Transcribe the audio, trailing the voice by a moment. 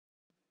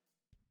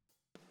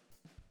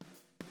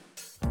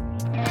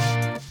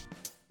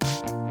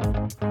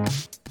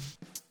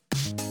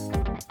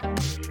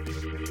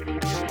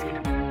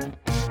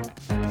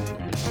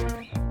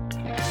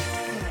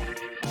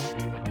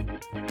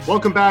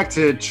Welcome back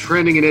to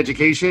Trending in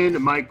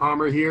Education. Mike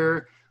Palmer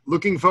here.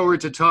 Looking forward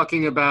to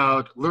talking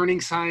about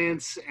learning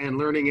science and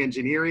learning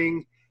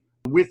engineering.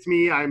 With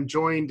me, I'm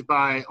joined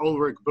by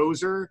Ulrich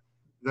Boser,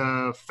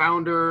 the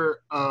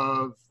founder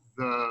of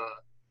the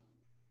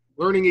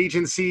Learning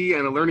Agency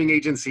and the Learning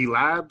Agency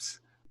Labs.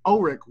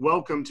 Ulrich,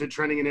 welcome to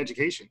Trending in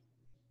Education.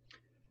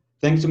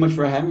 Thanks so much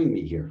for having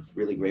me here.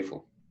 Really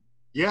grateful.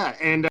 Yeah,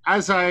 and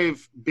as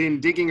I've been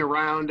digging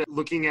around,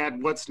 looking at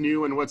what's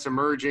new and what's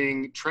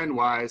emerging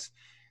trend-wise,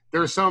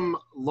 there are some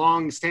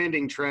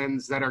long-standing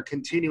trends that are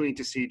continuing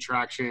to see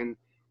traction.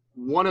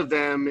 One of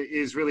them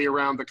is really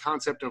around the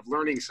concept of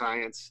learning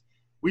science.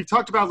 We've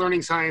talked about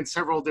learning science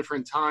several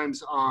different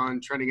times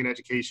on Trending in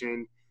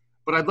Education,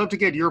 but I'd love to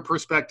get your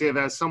perspective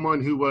as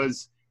someone who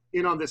was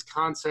in on this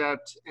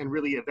concept and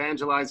really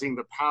evangelizing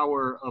the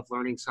power of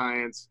learning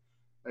science,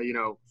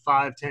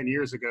 5-10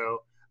 years ago.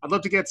 I'd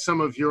love to get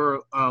some of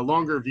your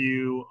longer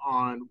view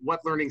on what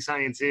learning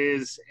science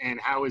is and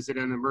how is it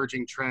an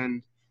emerging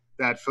trend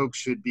that folks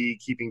should be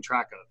keeping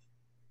track of.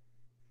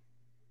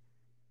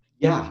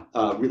 Yeah,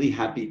 really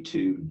happy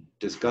to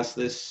discuss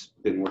this.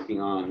 Been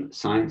working on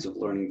science of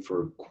learning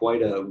for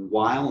quite a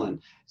while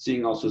and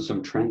seeing also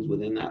some trends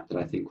within that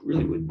I think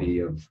really would be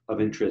of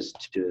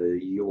interest to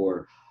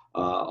your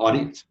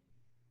audience.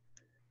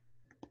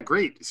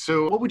 Great.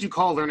 So what would you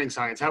call learning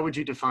science? How would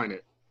you define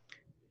it?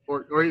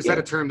 Or is that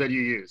a term that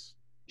you use?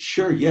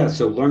 Sure, yeah.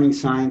 So learning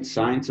science,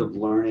 science of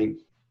learning,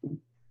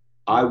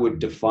 I would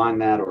define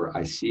that, or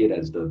I see it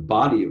as the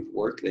body of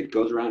work that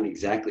goes around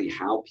exactly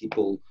how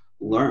people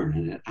learn.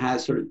 And it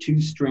has sort of two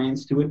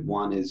strands to it.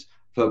 One is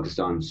focused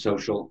on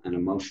social and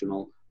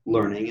emotional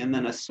learning. And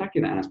then a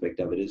second aspect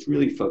of it is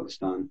really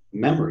focused on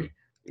memory.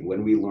 And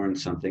when we learn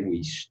something,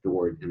 we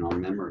store it in our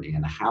memory.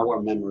 And how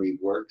our memory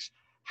works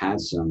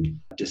has some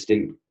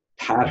distinct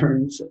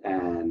patterns,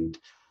 and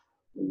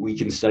we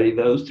can study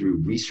those through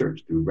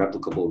research, through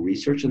replicable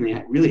research, and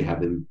they really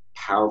have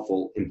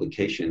powerful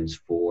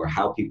implications for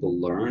how people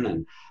learn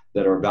and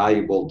that are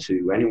valuable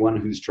to anyone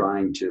who's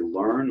trying to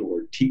learn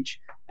or teach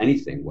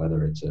anything,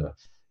 whether it's a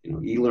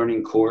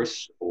e-learning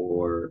course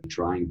or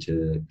trying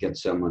to get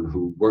someone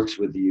who works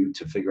with you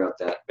to figure out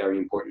that very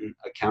important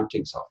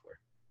accounting software.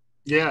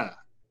 Yeah.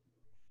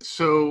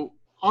 So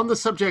on the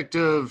subject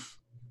of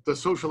the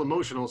social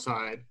emotional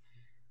side,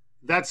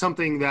 that's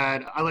something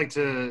that I like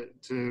to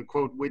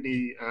quote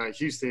Whitney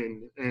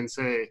Houston and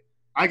say,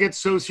 I get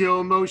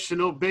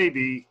socio-emotional,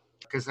 baby,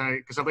 because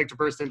I like to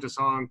burst into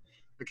song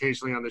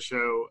occasionally on the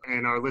show,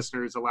 and our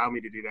listeners allow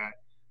me to do that.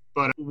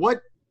 But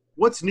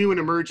what's new and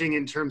emerging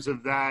in terms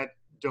of that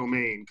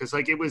domain? Because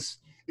it was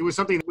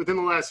something within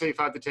the last, say,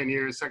 5 to 10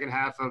 years, second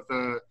half of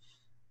the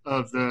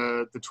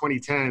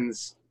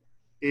 2010s,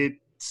 it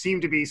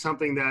seemed to be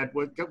something that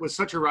was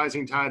such a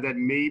rising tide that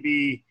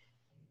maybe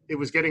it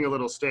was getting a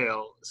little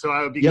stale. So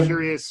I would be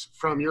curious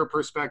from your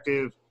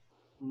perspective,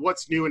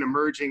 what's new and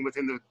emerging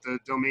within the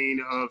domain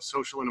of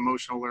social and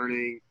emotional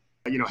learning,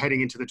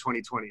 heading into the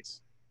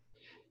 2020s?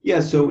 Yeah,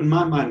 so in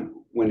my mind,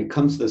 when it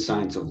comes to the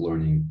science of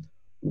learning,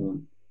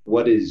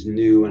 what is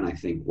new and I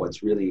think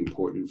what's really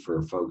important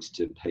for folks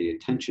to pay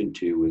attention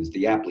to is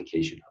the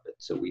application of it.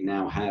 So we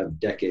now have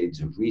decades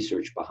of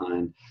research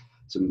behind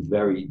some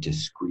very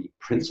discrete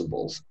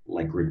principles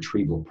like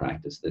retrieval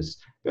practice, this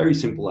very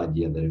simple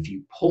idea that if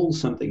you pull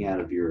something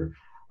out of your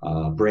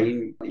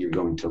brain, you're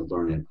going to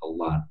learn it a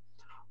lot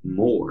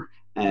more.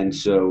 And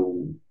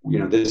so,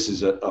 this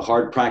is a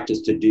hard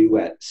practice to do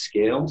at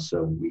scale.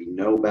 So we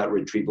know about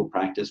retrieval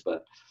practice,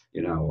 but,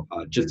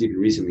 just even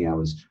recently I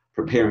was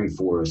preparing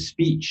for a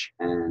speech,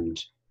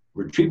 and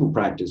retrieval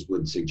practice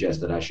would suggest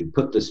that I should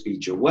put the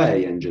speech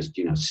away and just,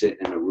 sit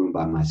in a room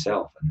by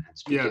myself and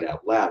speak it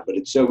out loud. But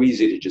it's so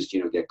easy to just,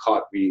 get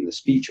caught reading the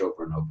speech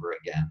over and over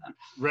again.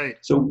 Right.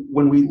 So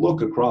when we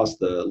look across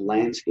the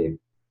landscape,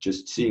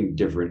 just seeing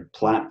different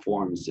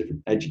platforms,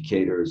 different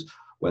educators,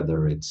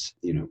 whether it's,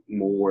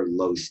 more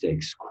low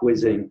stakes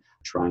quizzing,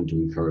 trying to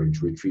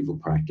encourage retrieval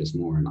practice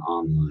more in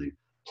online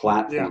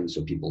platforms.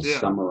 So people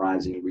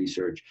summarizing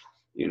research,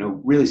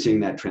 really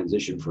seeing that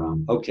transition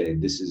from, okay,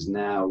 this is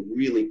now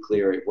really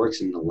clear. It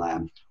works in the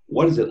lab.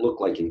 What does it look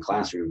like in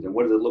classrooms? And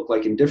what does it look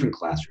like in different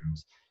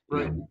classrooms?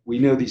 Right. We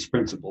know these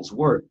principles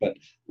work, but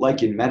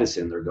like in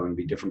medicine, there are going to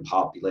be different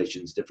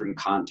populations, different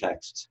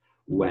contexts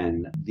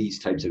when these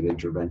types of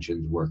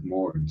interventions work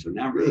more. And so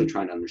now really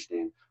trying to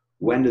understand,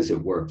 when does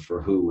it work for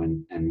who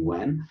and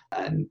when,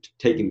 and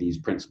taking these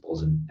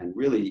principles and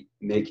really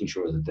making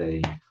sure that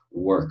they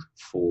work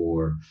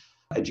for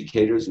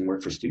educators and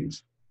work for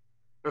students.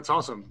 That's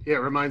awesome. Yeah,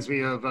 it reminds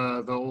me of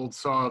the old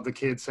saw of the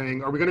kid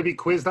saying, "Are we going to be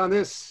quizzed on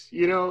this?"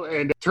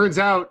 And it turns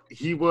out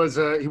he was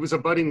a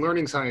budding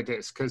learning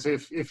scientist, because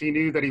if he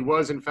knew that he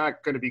was in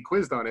fact going to be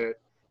quizzed on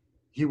it,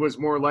 he was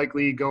more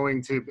likely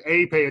going to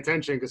pay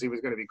attention because he was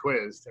going to be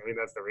quizzed. I mean,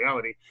 that's the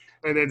reality.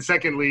 And then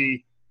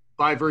secondly,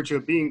 by virtue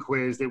of being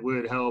quizzed, it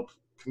would help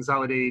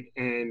consolidate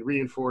and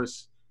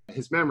reinforce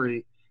his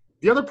memory.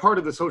 The other part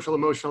of the social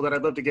emotional that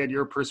I'd love to get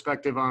your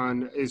perspective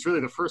on is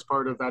really the first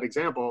part of that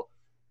example,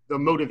 the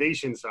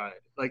motivation side.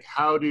 Like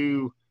how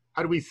do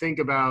we think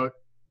about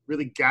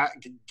really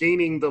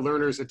gaining the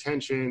learner's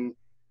attention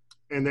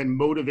and then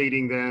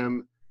motivating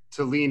them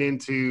to lean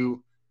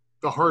into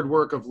the hard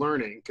work of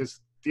learning. Because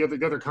the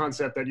other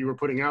concept that you were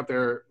putting out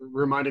there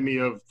reminded me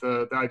of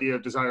the idea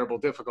of desirable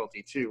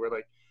difficulty too, where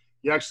like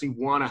you actually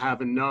want to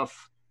have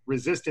enough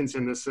resistance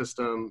in the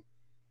system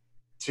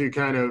to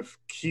kind of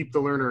keep the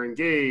learner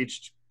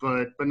engaged,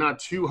 but not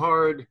too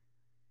hard.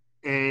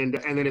 And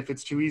then if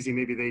it's too easy,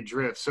 maybe they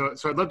drift. So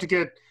I'd love to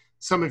get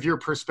some of your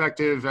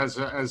perspective as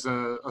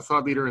a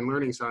thought leader in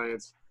learning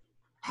science.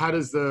 How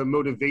does the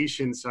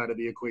motivation side of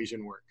the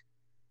equation work?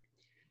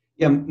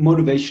 Yeah,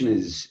 motivation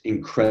is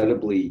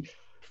incredibly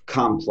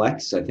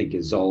complex. I think,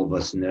 as all of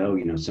us know,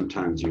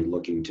 sometimes you're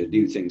looking to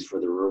do things for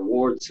the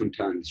reward.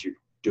 Sometimes you're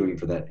doing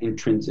for that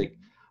intrinsic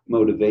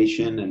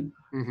motivation.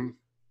 And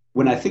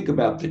when I think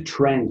about the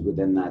trends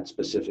within that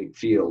specific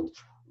field,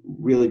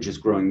 really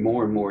just growing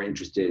more and more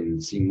interested in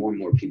seeing more and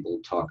more people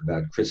talk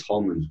about Chris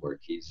Holman's work.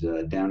 He's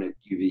down at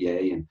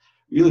UVA and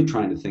really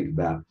trying to think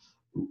about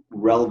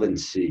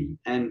relevancy.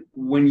 And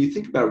when you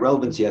think about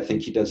relevancy, I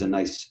think he does a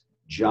nice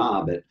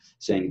job at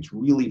saying it's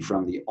really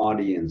from the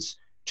audience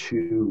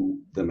to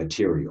the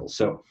material.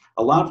 So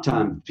a lot of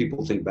times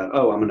people think about,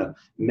 I'm going to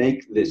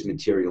make this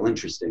material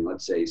interesting,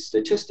 let's say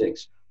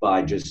statistics,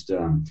 by just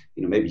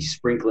maybe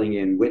sprinkling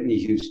in Whitney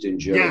Houston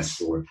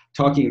jokes, or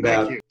talking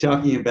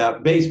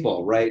about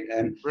baseball, right?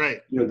 And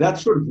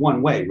that's sort of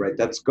one way, right?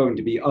 That's going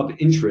to be of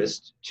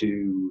interest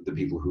to the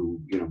people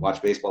who watch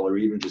baseball or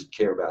even just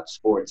care about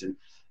sports. And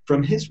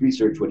from his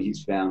research, what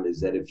he's found is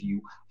that if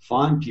you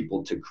find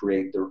people to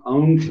create their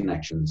own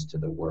connections to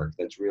the work,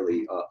 that's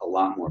really a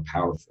lot more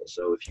powerful.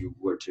 So if you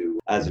were to,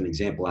 as an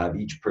example, have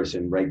each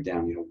person write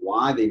down,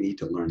 why they need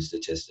to learn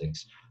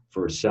statistics.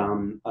 For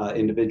some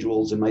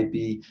individuals, it might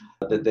be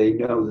that they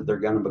know that they're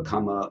going to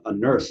become a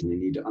nurse and they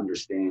need to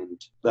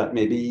understand that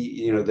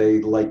maybe,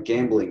 they like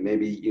gambling,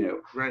 maybe,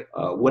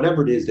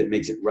 whatever it is that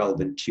makes it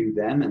relevant to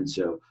them. And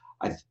so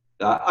I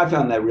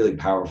found that really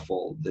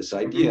powerful, this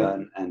idea,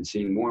 and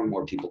seeing more and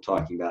more people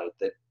talking about it,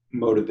 that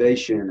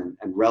motivation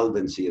and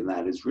relevancy in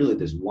that is really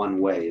this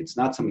one way. It's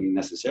not something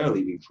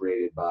necessarily being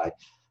created by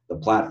the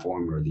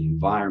platform or the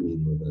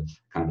environment or the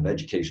kind of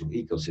educational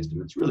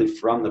ecosystem. It's really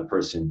from the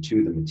person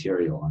to the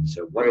material. And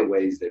so what are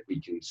ways that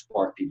we can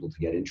spark people to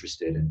get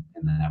interested in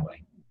that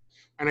way?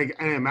 And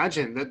I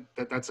imagine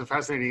that's a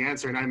fascinating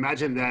answer. And I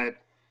imagine that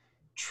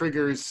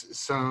triggers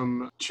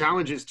some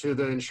challenges to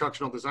the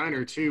instructional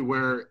designer too,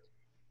 where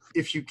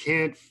if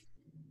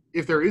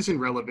there isn't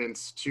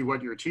relevance to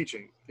what you're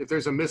teaching, if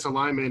there's a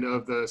misalignment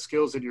of the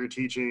skills that you're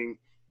teaching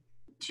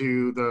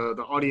to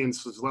the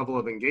audience's level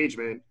of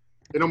engagement,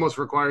 it almost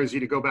requires you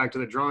to go back to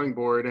the drawing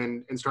board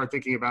and start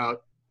thinking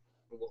about,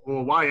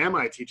 well, why am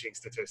I teaching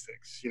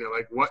statistics?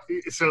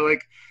 So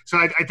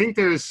I think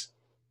there's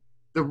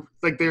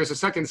a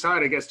second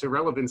side, I guess, to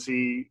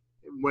relevancy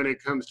when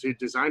it comes to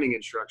designing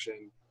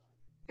instruction.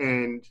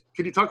 And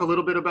could you talk a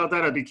little bit about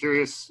that? I'd be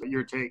curious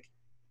your take.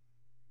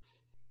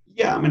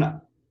 Yeah,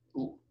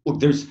 look,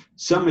 there's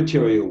some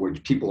material where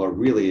people are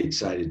really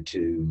excited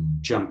to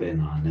jump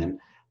in on,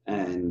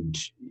 and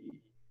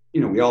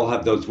we all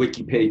have those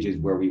wiki pages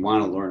where we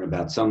want to learn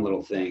about some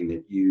little thing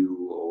that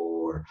you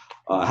or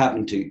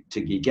happen to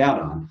geek out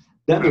on.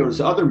 Then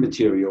there's other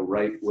material,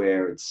 right,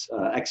 where it's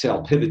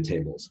Excel pivot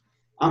tables.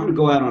 I'm going to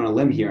go out on a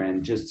limb here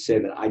and just say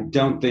that I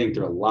don't think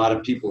there are a lot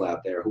of people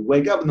out there who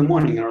wake up in the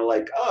morning and are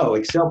like, oh,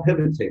 Excel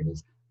pivot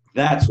tables.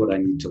 That's what I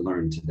need to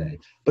learn today.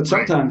 But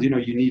sometimes, you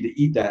need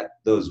to eat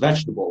those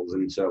vegetables.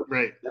 And so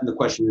then the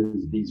question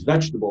is, these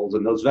vegetables,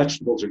 and those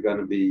vegetables are going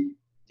to be,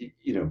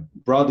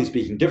 broadly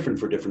speaking, different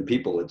for different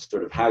people. It's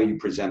sort of how you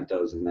present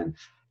those. And then,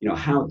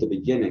 how at the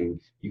beginning,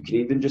 you can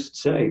even just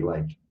say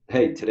like,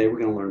 hey, today we're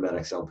going to learn about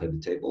Excel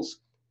pivot tables.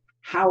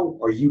 How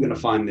are you going to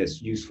find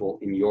this useful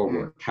in your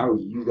work? How are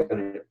you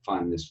going to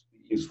find this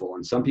useful?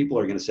 And some people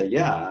are going to say,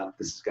 yeah,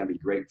 this is going to be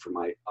great for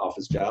my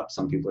office job.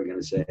 Some people are going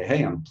to say,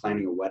 hey, I'm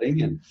planning a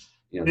wedding, and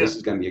this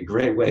is going to be a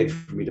great way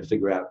for me to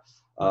figure out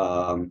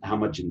how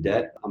much in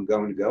debt I'm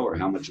going to go, or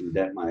how much in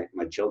debt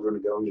my children are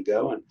going to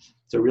go. And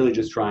so really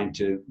just trying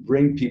to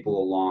bring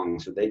people along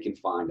so they can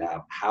find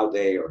out how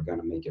they are going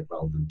to make it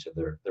relevant to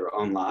their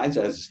own lives,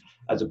 as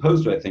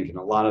opposed to, I think, in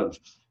a lot of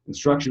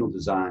instructional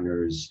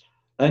designers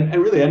and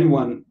really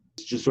anyone.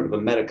 It's just sort of a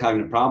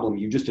metacognitive problem.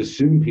 You just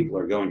assume people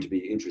are going to be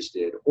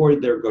interested, or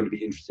they're going to be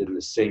interested in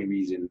the same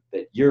reason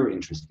that you're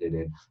interested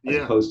in, as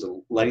opposed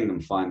to letting them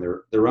find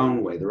their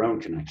own way, their own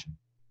connection.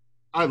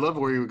 I love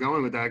where you were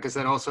going with that, because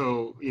that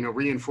also,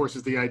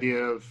 reinforces the idea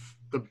of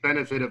the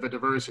benefit of a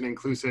diverse and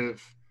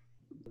inclusive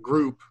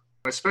group,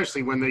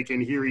 especially when they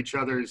can hear each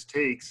other's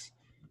takes.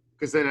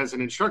 Because then as an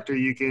instructor,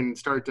 you can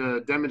start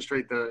to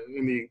demonstrate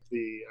in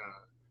the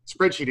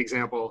spreadsheet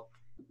example,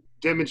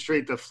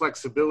 demonstrate the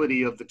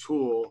flexibility of the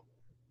tool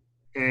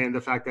and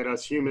the fact that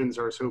us humans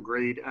are so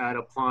great at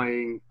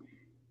applying,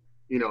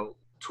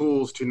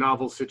 tools to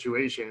novel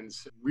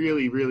situations.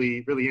 Really,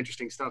 really, really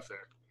interesting stuff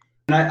there.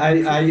 And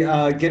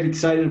I get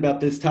excited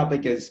about this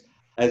topic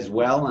as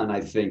well. And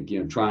I think,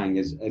 trying,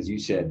 as you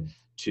said,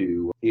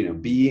 to,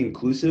 be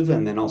inclusive.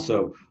 And then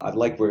also I'd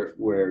like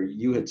where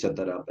you had set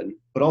that up,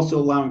 but also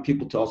allowing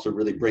people to also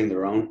really bring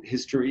their own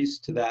histories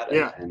to that,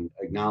 Yeah. and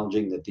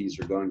acknowledging that these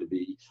are going to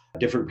be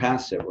different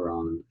paths that we're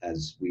on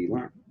as we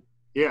learn.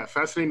 Yeah,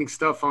 fascinating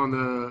stuff on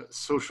the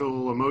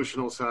social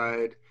emotional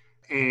side.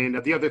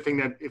 And the other thing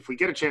that, if we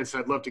get a chance,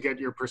 I'd love to get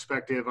your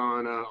perspective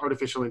on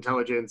artificial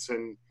intelligence.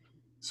 And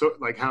so,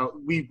 like, how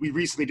we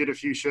recently did a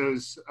few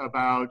shows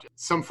about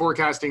some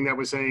forecasting that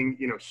was saying,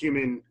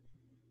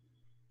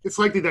 it's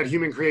likely that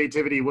human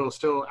creativity will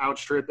still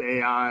outstrip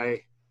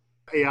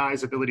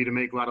AI's ability to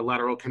make a lot of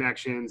lateral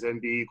connections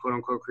and be quote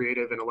unquote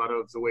creative in a lot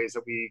of the ways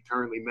that we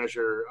currently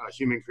measure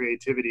human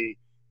creativity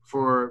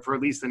for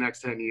at least the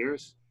next 10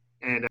 years.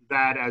 And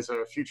that, as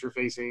a future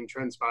facing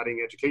trend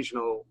spotting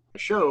educational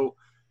show,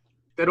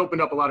 that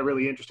opened up a lot of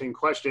really interesting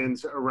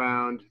questions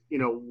around,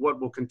 what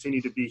will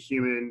continue to be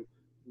human,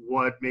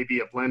 what may be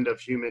a blend of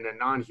human and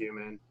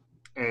non-human.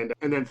 And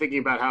then thinking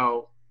about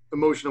how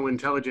emotional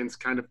intelligence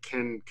kind of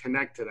can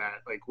connect to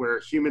that, like where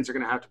humans are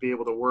going to have to be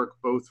able to work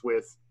both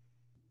with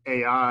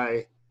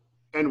AI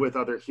and with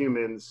other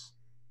humans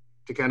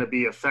to kind of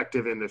be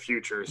effective in the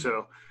future.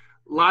 So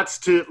lots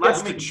to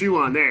chew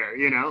on there,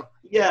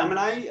 Yeah, I mean,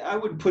 I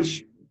would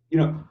push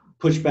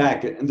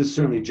back, and this is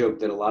certainly a joke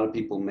that a lot of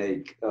people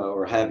make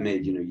or have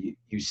made.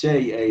 You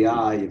say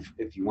AI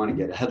if you want to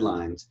get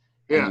headlines,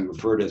 and you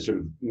refer to sort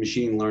of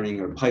machine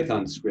learning or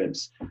Python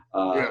scripts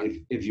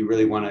if you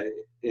really want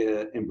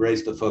to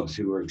embrace the folks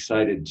who are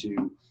excited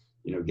to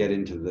get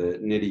into the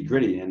nitty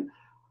gritty. And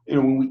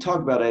when we talk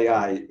about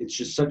AI, it's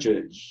just such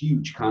a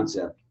huge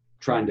concept.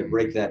 Trying to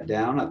break that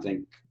down, I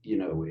think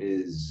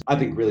is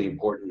really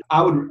important.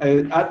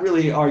 I'd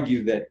really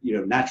argue that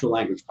natural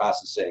language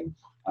processing,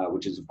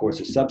 which is of course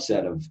a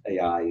subset of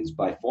AI, is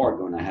by far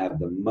going to have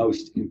the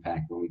most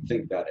impact when we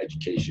think about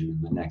education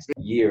in the next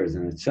years.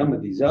 And some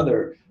of these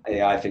other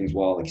AI things,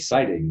 while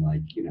exciting,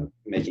 like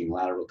making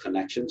lateral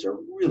connections, are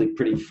really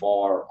pretty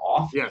far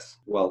off. Yes.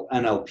 Well,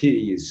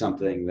 NLP is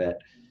something that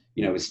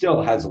it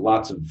still has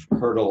lots of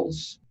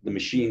hurdles. The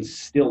machines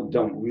still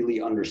don't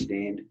really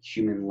understand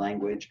human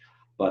language,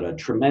 but a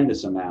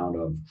tremendous amount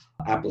of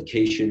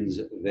applications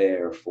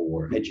there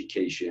for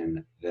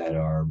education that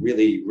are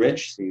really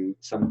rich. Seeing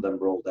some of them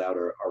rolled out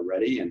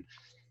already. And,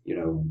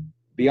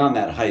 beyond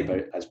that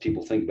hype, as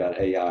people think about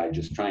AI,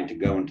 just trying to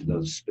go into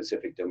those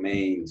specific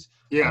domains,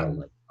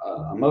 like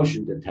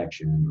emotion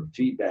detection or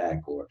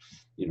feedback or,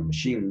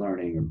 machine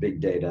learning or big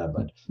data.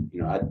 But,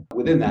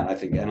 within that, I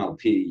think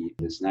NLP,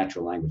 this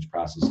natural language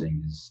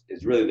processing,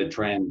 is really the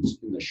trend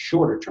in the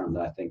shorter term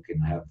that I think can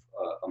have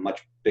a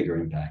much bigger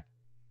impact.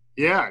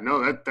 Yeah,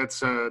 no,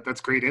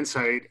 that's great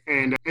insight.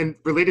 And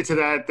related to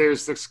that,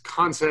 there's this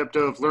concept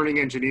of learning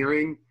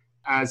engineering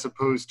as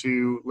opposed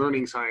to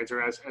learning science,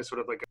 or as sort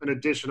of like an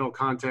additional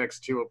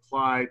context to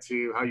apply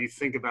to how you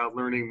think about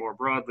learning more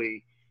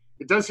broadly.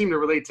 It does seem to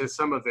relate to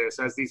some of this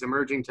as these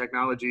emerging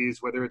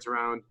technologies, whether it's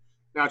around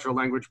natural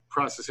language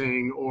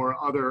processing or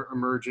other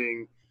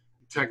emerging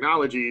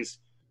technologies.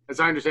 As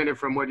I understand it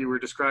from what you were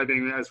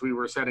describing as we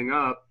were setting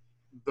up,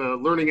 the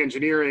learning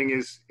engineering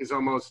is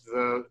almost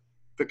the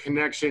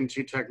connection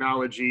to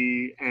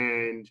technology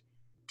and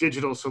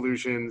digital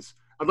solutions.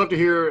 I'd love to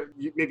hear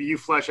maybe you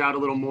flesh out a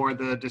little more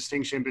the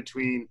distinction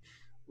between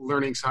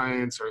learning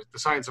science, or the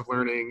science of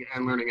learning,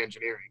 and learning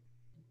engineering.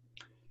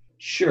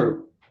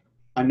 Sure.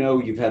 I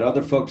know you've had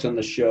other folks on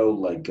the show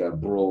like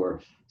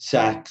Bror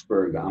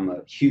Saxberg. I'm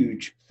a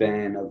huge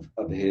fan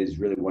of his,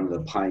 really one of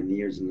the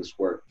pioneers in this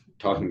work,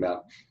 talking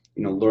about,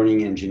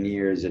 learning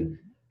engineers and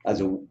as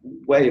a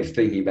way of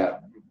thinking about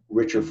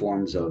richer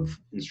forms of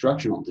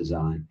instructional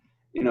design.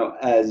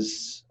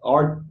 As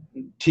our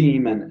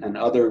team and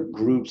other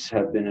groups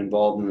have been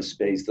involved in the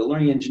space, the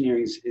learning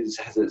engineering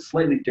has a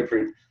slightly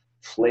different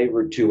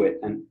flavor to it,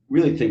 and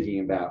really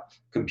thinking about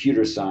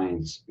computer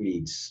science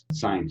meets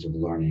science of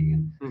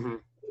learning. And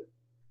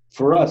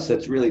for us,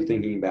 that's really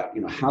thinking about,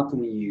 how can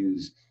we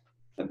use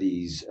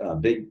these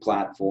big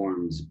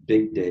platforms,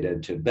 big data,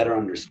 to better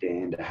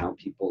understand how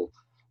people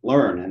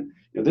learn.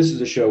 And this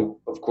is a show,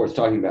 of course,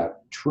 talking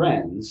about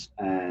trends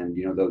and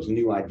those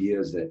new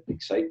ideas that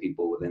excite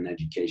people within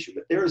education.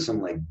 But there are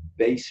some like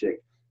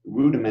basic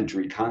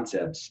rudimentary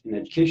concepts in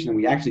education that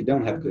we actually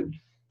don't have good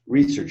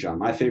research on.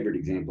 My favorite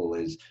example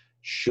is,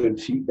 should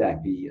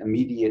feedback be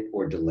immediate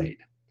or delayed?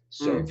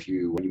 So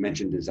when you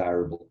mentioned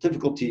desirable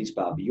difficulties,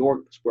 Bob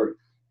Bjork's work,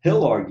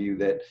 he'll argue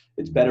that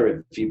it's better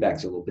if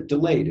feedback's a little bit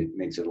delayed. It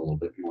makes it a little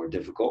bit more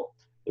difficult.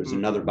 There's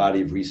another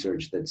body of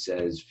research that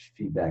says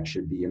feedback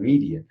should be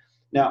immediate.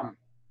 Now,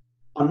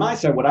 on my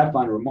side, what I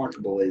find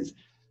remarkable is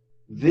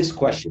this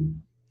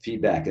question,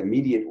 feedback,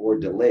 immediate or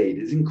delayed,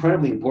 is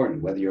incredibly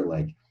important, whether you're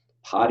like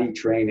potty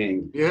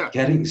training,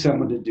 getting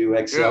someone to do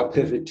Excel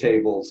pivot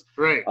tables,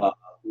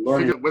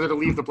 learning figure whether to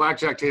leave the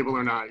blackjack table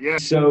or not. Yeah.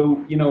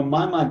 So, in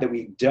my mind, that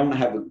we don't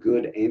have a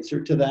good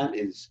answer to that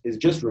is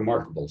just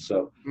remarkable.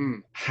 So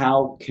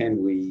how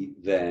can we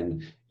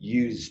then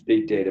use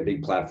big data,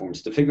 big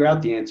platforms to figure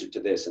out the answer to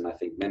this? And I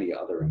think many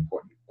other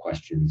important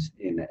questions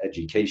in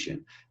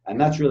education. And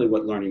that's really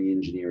what learning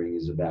engineering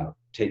is about.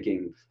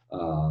 taking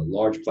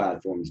large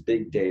platforms,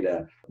 big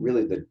data,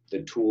 really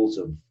the tools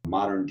of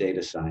modern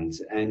data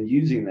science, and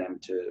using them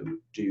to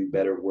do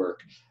better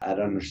work at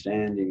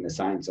understanding the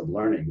science of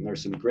learning. And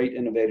there's some great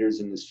innovators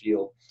in this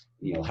field,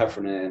 Neil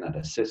Heffernan at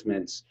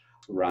Assessments,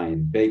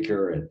 Ryan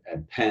Baker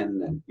at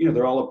Penn, and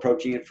they're all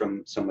approaching it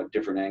from somewhat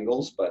different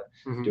angles, but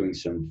doing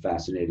some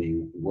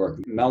fascinating work,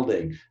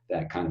 melding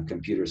that kind of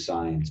computer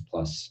science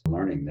plus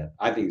learning that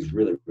I think is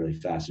really, really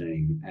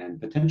fascinating and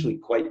potentially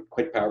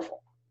quite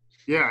powerful.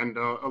 Yeah, and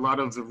a lot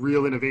of the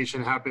real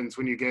innovation happens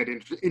when you get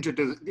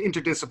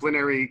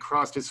interdisciplinary,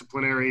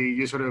 cross-disciplinary.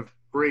 You sort of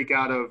break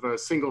out of a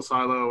single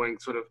silo and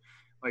sort of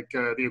like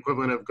the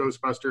equivalent of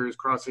Ghostbusters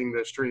crossing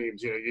the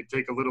streams. You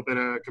take a little bit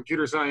of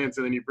computer science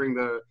and then you bring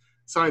the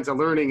science of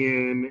learning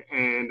in,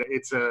 and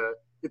it's a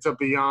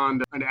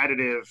beyond an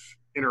additive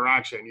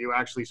interaction. You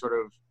actually sort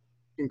of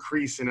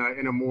increase in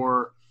a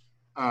more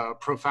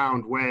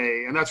profound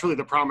way, and that's really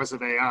the promise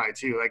of AI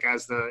too. Like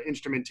as the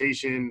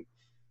instrumentation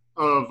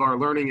of our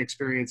learning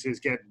experiences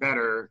get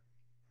better,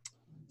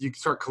 you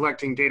start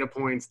collecting data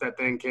points that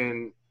then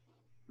can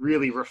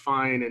really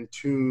refine and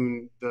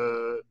tune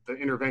the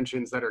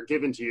interventions that are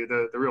given to you,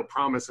 the real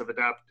promise of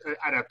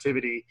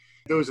adaptivity.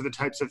 Those are the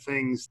types of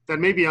things that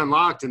may be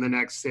unlocked in the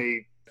next,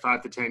 say,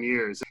 5 to 10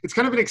 years. It's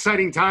kind of an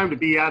exciting time to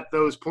be at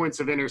those points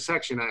of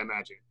intersection, I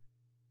imagine.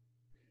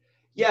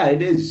 Yeah,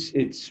 it is.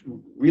 It's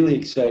really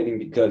exciting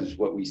because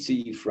what we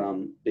see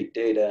from big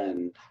data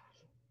and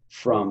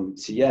from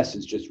CS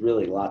is just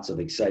really lots of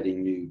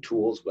exciting new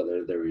tools,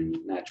 whether they're in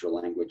natural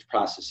language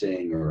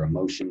processing or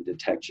emotion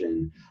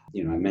detection.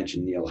 I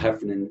mentioned Neil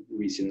Heffernan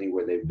recently,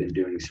 where they've been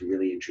doing some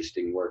really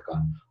interesting work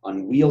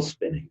on wheel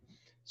spinning.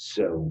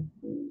 So,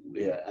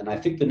 yeah, and I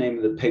think the name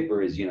of the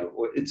paper is,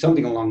 it's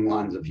something along the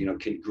lines of,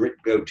 can grit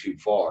go too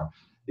far?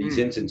 These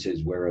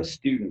instances where a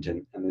student,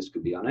 and this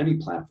could be on any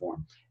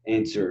platform,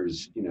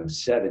 answers,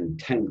 7,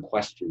 10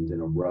 questions in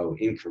a row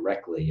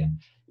incorrectly.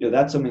 And,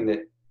 that's something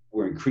that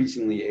we're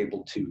increasingly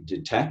able to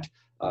detect.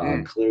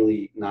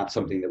 Clearly not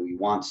something that we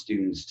want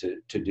students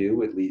to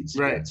do. It leads to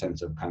that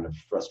sense of kind of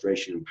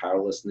frustration and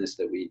powerlessness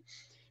that we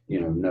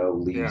know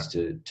leads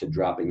to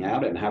dropping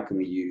out. And how can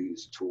we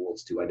use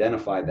tools to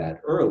identify that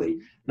early,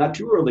 not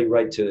too early,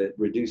 right, to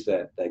reduce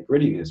that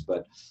grittiness,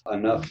 but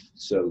enough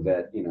so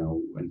that,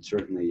 and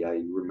certainly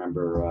I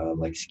remember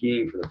like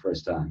skiing for the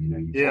first time,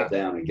 you fall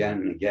down again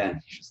and again.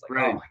 It's just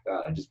like, oh my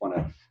God, I just want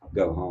to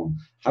go home.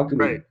 How can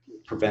we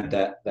prevent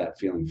that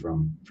feeling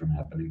from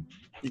happening?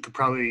 You could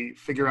probably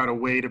figure out a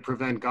way to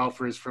prevent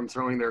golfers from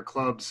throwing their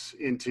clubs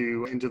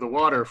into the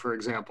water, for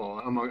example,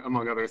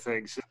 among other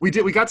things. We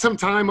got some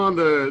time on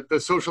the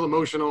social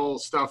emotional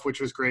stuff, which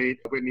was great.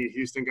 Whitney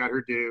Houston got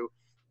her due.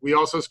 We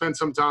also spent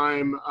some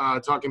time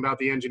talking about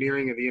the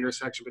engineering and the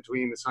intersection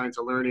between the science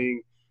of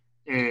learning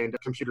and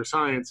computer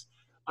science.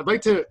 I'd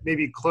like to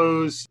maybe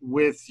close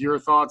with your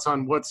thoughts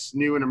on what's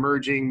new and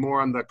emerging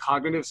more on the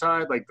cognitive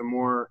side, like the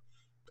more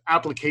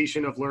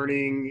application of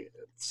learning,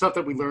 stuff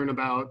that we learn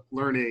about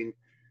learning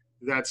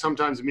that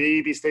sometimes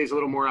maybe stays a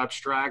little more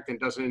abstract and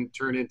doesn't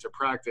turn into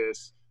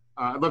practice.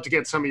 I'd love to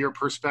get some of your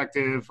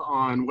perspective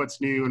on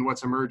what's new and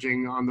what's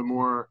emerging on the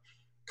more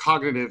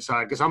cognitive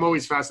side, because I'm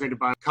always fascinated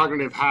by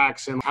cognitive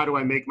hacks and how do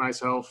I make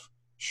myself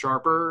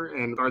sharper,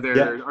 and are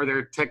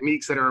there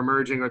techniques that are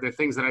emerging? Are there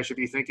things that I should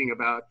be thinking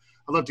about?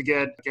 I'd love to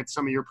get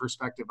some of your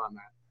perspective on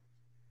that.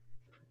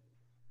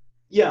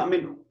 Yeah, I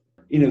mean,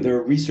 there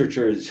are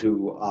researchers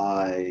who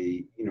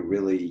I,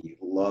 really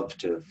love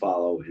to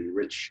follow. And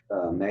Rich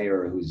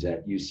Mayer, who's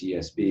at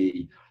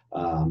UCSB,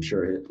 I'm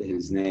sure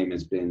his name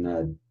has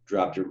been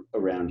dropped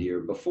around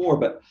here before,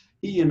 but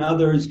he and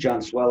others,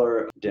 John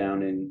Sweller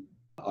down in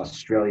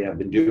Australia, have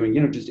been doing,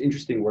 just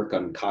interesting work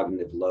on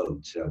cognitive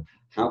load. So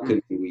how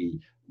can we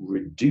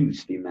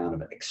reduce the amount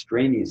of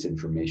extraneous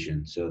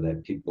information so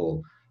that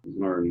people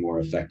learn more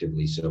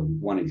effectively? So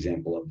one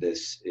example of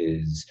this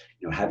is,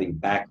 having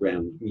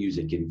background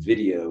music in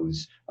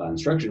videos,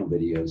 instructional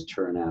videos,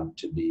 turn out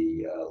to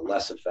be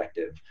less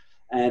effective.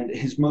 And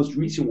his most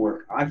recent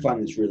work, I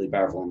find this really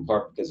powerful, in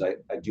part because I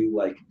do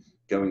like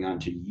going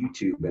onto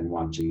YouTube and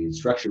watching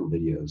instructional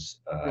videos.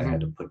 I had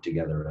to put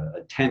together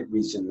a tent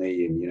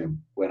recently and,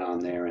 went on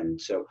there. And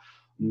so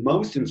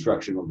most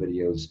instructional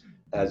videos,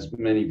 as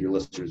many of your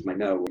listeners might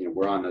know,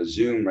 we're on a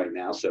Zoom right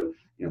now. So,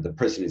 the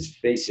person is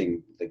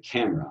facing the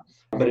camera.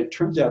 But it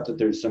turns out that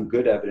there's some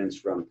good evidence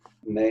from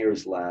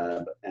Mayer's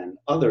lab and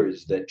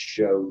others that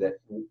show that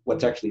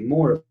what's actually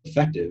more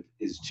effective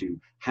is to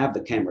have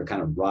the camera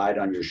kind of ride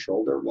on your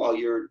shoulder while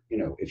you're,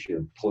 if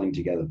you're pulling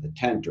together the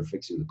tent or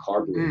fixing the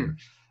carburetor.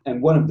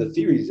 And one of the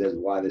theories as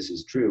why this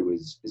is true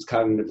is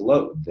cognitive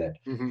load, that,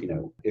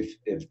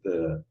 if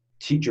the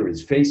teacher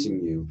is facing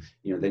you,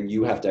 then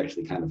you have to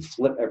actually kind of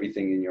flip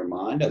everything in your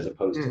mind as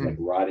opposed to like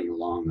riding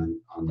along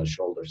on the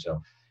shoulder.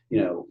 So,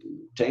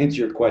 to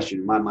answer your question,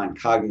 in my mind,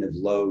 cognitive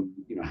load,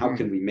 how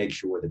can we make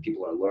sure that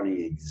people are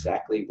learning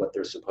exactly what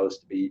they're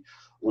supposed to be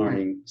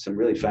learning? Some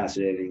really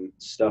fascinating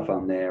stuff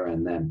on there.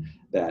 And then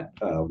that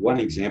one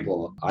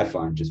example I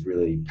find just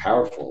really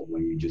powerful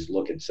when you just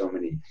look at so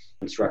many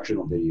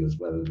instructional videos,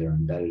 whether they're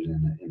embedded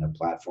in a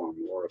platform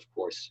or, of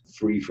course,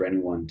 free for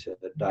anyone to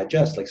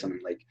digest, like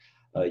something like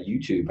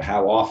YouTube,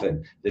 how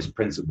often this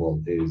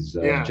principle is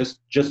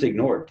just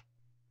ignored.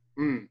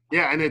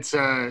 Yeah, and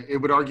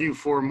it would argue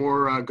for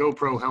more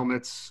GoPro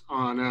helmets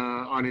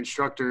on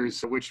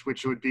instructors, which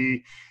would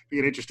be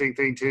an interesting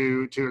thing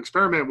to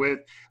experiment with.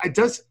 I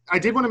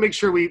did want to make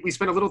sure we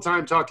spent a little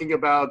time talking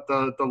about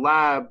the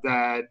lab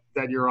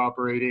that you're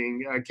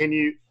operating. Can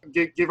you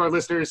give our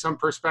listeners some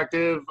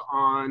perspective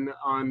on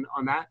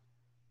that?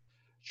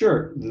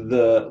 Sure.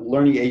 The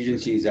Learning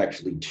Agency is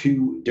actually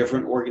two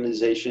different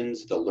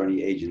organizations. The Learning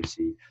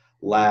Agency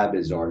Lab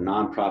is our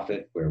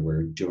nonprofit where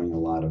we're doing a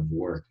lot of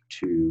work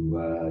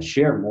to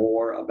share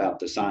more about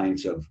the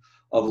science of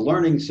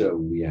learning. So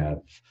we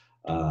have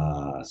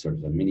sort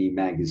of a mini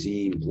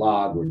magazine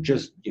blog. We're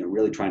just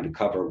really trying to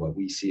cover what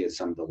we see as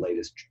some of the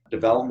latest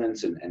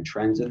developments and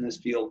trends in this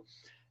field.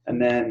 And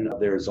then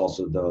there's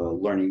also the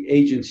Learning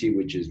Agency,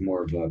 which is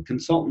more of a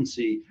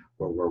consultancy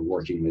where we're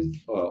working with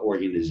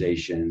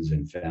organizations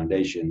and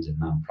foundations and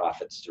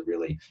nonprofits to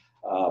really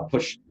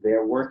push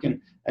their work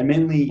and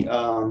mainly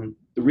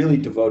really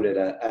devoted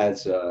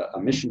as a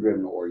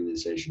mission-driven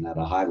organization at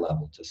a high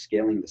level to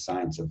scaling the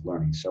science of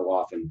learning. So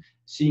often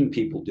seeing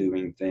people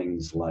doing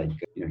things like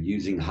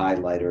using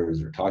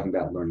highlighters or talking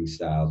about learning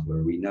styles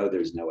where we know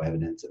there's no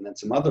evidence, and then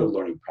some other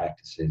learning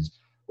practices,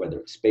 whether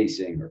it's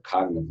spacing or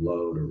cognitive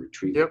load or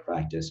retrieval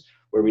practice,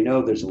 where we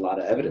know there's a lot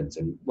of evidence.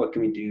 And what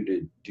can we do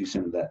to do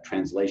some of that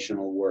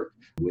translational work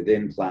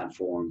within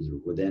platforms or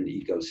within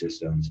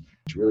ecosystems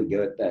to really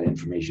get that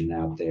information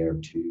out there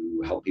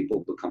to help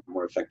people become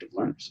more effective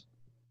learners?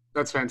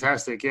 That's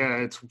fantastic. Yeah,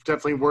 it's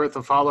definitely worth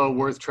a follow,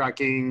 worth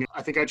tracking.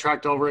 I think I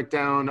tracked Ulrich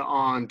down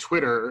on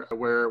Twitter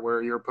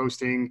where you're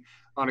posting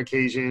on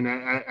occasion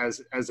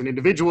as an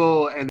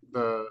individual, and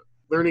the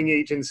Learning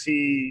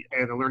Agency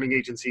and the Learning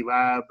Agency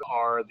Lab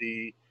are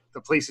the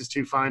places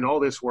to find all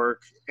this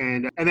work.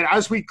 And then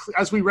as we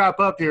wrap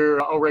up here,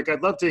 Ulrich,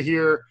 I'd love to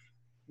hear,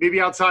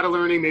 maybe outside of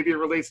learning, maybe it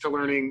relates to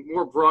learning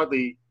more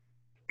broadly,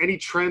 any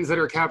trends that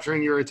are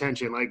capturing your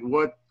attention? Like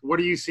what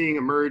are you seeing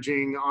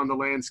emerging on the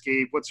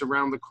landscape? What's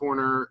around the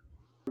corner?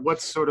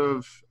 What's sort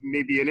of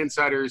maybe an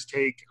insider's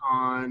take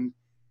on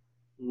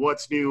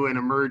what's new and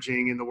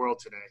emerging in the world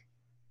today?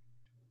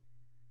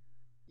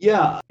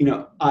 Yeah,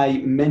 I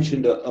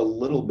mentioned a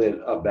little bit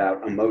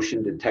about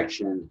emotion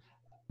detection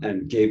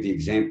and gave the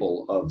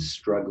example of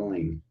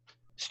struggling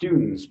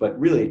students, but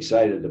really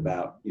excited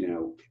about,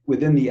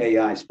 within the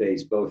AI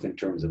space, both in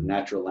terms of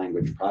natural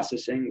language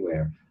processing,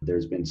 where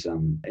there's been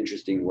some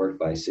interesting work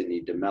by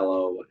Sydney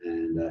DeMello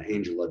and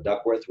Angela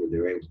Duckworth, where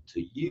they're able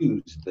to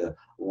use the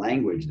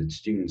language that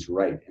students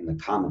write in the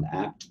Common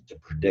App to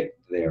predict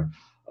their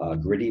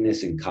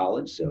grittiness in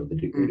college. So the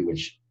degree to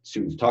which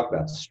students talk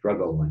about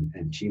struggle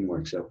and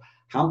teamwork. So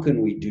how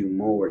can we do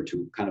more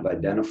to kind of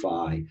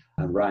identify,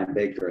 and Ryan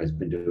Baker has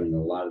been doing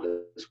a lot of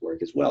this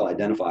work as well,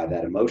 identify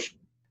that emotion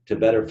to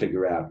better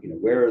figure out,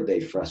 where are they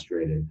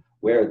frustrated,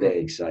 where are they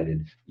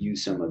excited,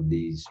 use some of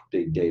these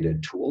big data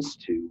tools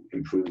to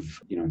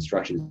improve,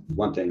 instruction.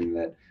 One thing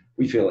that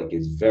we feel like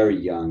is very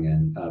young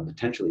and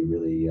potentially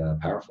really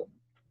powerful.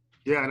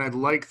 Yeah, and I'd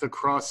like the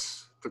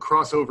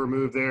crossover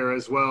move there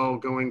as well,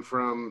 going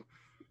from,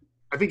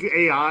 I think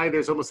AI,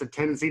 there's almost a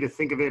tendency to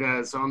think of it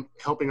as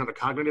helping on the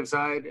cognitive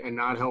side and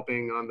not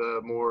helping on the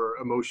more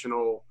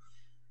emotional,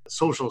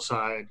 social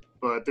side.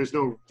 But there's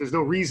no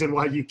reason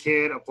why you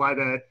can't apply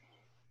that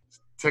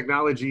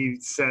technology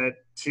set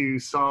to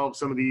solve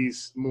some of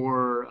these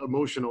more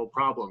emotional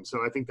problems.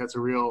 So I think that's a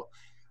real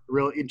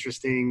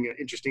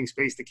interesting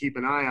space to keep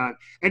an eye on.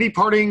 Any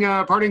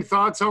parting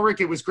thoughts,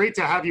 Ulrich? It was great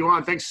to have you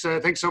on. Thanks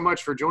so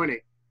much for joining.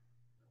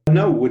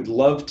 No, would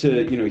love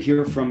to,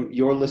 hear from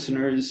your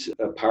listeners,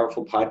 a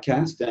powerful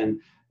podcast, and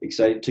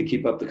excited to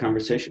keep up the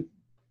conversation.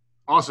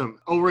 Awesome.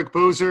 Ulrich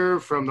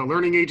Boser from the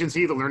Learning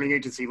Agency, the Learning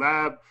Agency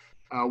Lab,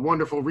 a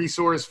wonderful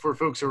resource for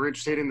folks who are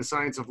interested in the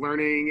science of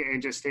learning and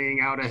just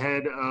staying out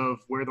ahead of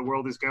where the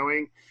world is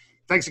going.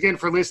 Thanks again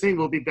for listening.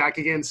 We'll be back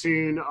again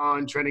soon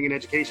on Trending in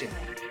Education.